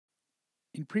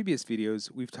In previous videos,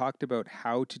 we've talked about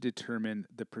how to determine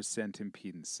the percent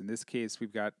impedance. In this case,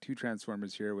 we've got two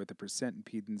transformers here with a percent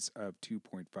impedance of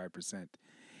 2.5%.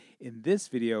 In this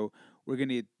video, we're going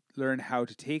to learn how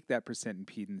to take that percent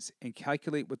impedance and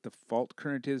calculate what the fault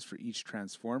current is for each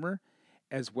transformer,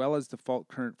 as well as the fault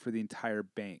current for the entire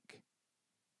bank.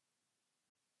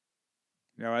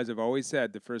 Now, as I've always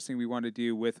said, the first thing we want to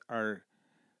do with our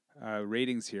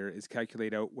ratings here is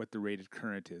calculate out what the rated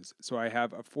current is. So I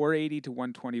have a 480 to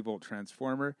 120 volt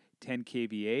transformer, 10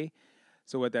 kVA.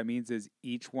 So what that means is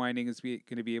each winding is going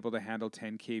to be able to handle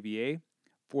 10 kVA.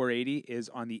 480 is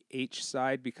on the H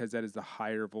side because that is the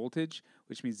higher voltage,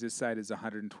 which means this side is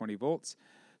 120 volts.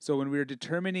 So when we're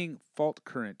determining fault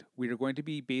current, we are going to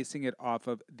be basing it off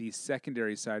of the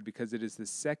secondary side because it is the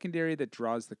secondary that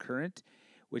draws the current,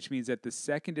 which means that the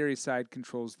secondary side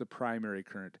controls the primary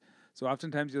current. So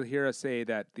oftentimes you'll hear us say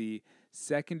that the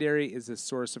secondary is the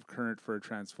source of current for a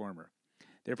transformer.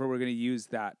 Therefore, we're going to use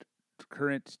that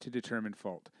current to determine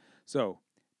fault. So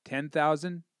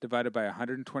 10,000 divided by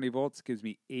 120 volts gives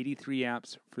me 83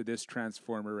 amps for this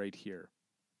transformer right here.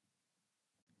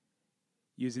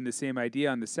 Using the same idea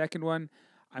on the second one,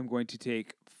 I'm going to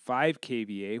take 5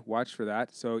 kVA, watch for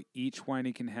that, so each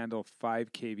winding can handle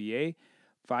 5 kVA.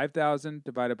 5,000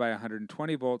 divided by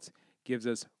 120 volts gives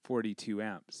us 42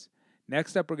 amps.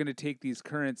 Next up, we're going to take these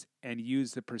currents and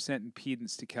use the percent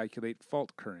impedance to calculate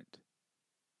fault current.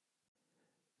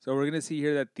 So we're going to see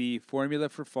here that the formula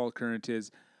for fault current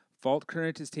is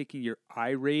taking your I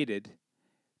rated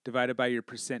divided by your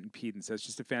percent impedance. That's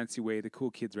just a fancy way. The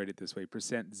cool kids write it this way,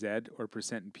 percent Z or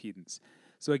percent impedance.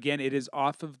 So again, it is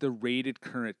off of the rated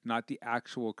current, not the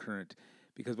actual current.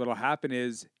 Because what will happen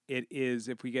is,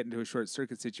 if we get into a short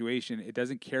circuit situation, it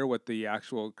doesn't care what the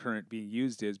actual current being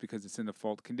used is because it's in a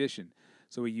fault condition.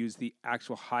 So we use the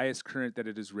actual highest current that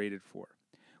it is rated for,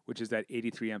 which is that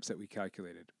 83 amps that we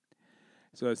calculated.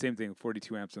 So the same thing,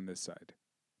 42 amps on this side.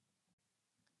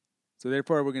 So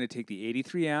therefore, we're going to take the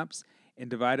 83 amps and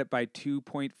divide it by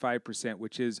 2.5%,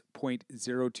 which is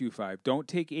 0.025. Don't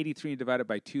take 83 and divide it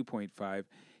by 2.5.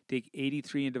 Take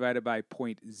 83 and divide it by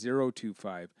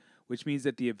 0.025. Which means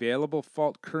that the available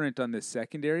fault current on the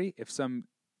secondary, if some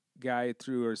guy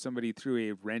somebody threw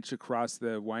a wrench across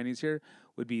the windings here,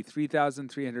 would be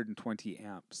 3,320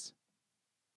 amps.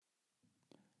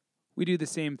 We do the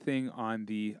same thing on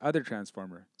the other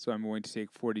transformer. So I'm going to take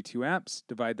 42 amps,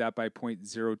 divide that by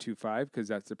 0.025 because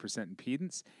that's the percent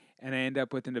impedance, and I end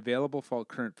up with an available fault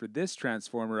current for this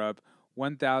transformer of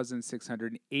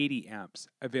 1,680 amps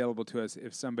available to us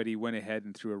if somebody went ahead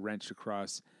and threw a wrench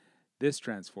across this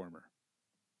transformer.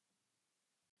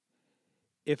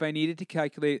 If I needed to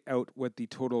calculate out what the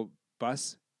total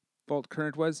bus fault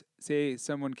current was, say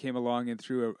someone came along and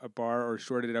threw a bar or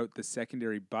shorted out the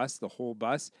secondary bus, the whole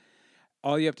bus,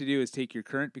 all you have to do is take your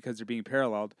current, because they're being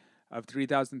paralleled, of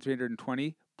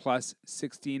 3,320 plus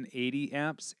 1,680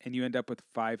 amps, and you end up with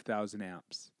 5,000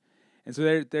 amps. And so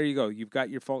there you go. You've got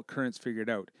your fault currents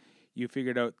figured out. You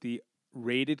figured out the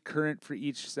rated current for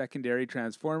each secondary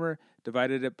transformer,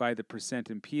 divided it by the percent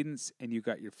impedance, and you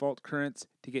got your fault currents.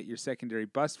 To get your secondary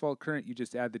bus fault current, you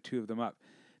just add the two of them up.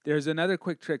 There's another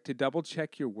quick trick to double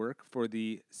check your work for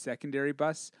the secondary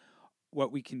bus.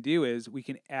 What we can do is we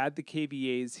can add the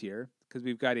kVAs here, because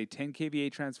we've got a 10 kVA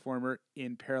transformer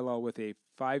in parallel with a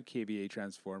 5 kVA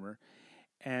transformer,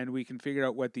 and we can figure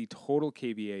out what the total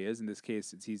kVA is. In this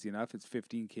case, it's easy enough. It's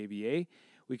 15 kVA.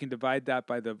 We can divide that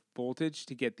by the voltage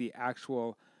to get the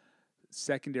actual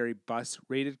secondary bus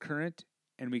rated current,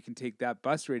 and we can take that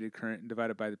bus rated current and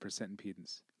divide it by the percent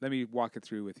impedance. Let me walk it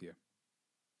through with you.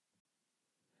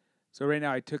 So right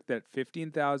now I took that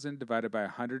 15,000 divided by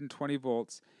 120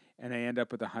 volts, and I end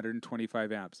up with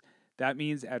 125 amps. That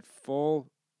means at full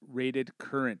rated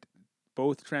current,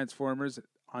 both transformers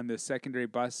on the secondary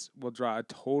bus will draw a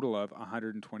total of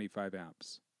 125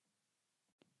 amps.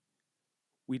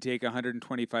 We take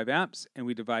 125 amps and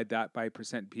we divide that by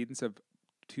percent impedance of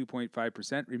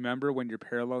 2.5%. Remember, when you're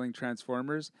paralleling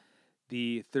transformers,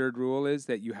 the third rule is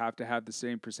that you have to have the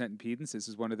same percent impedance. This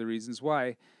is one of the reasons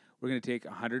why. We're going to take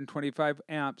 125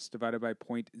 amps divided by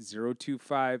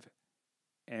 0.025,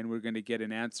 and we're going to get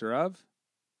an answer of,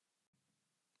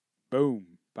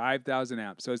 boom, 5,000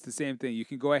 amps. So it's the same thing. You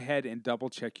can go ahead and double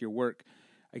check your work.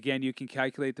 Again, you can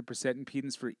calculate the percent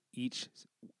impedance for each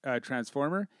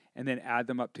transformer and then add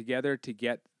them up together to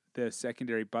get the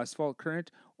secondary bus fault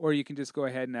current, or you can just go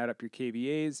ahead and add up your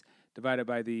kVAs, divided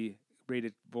by the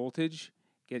rated voltage,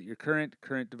 get your current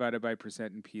divided by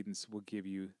percent impedance will give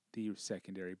you the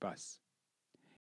secondary bus.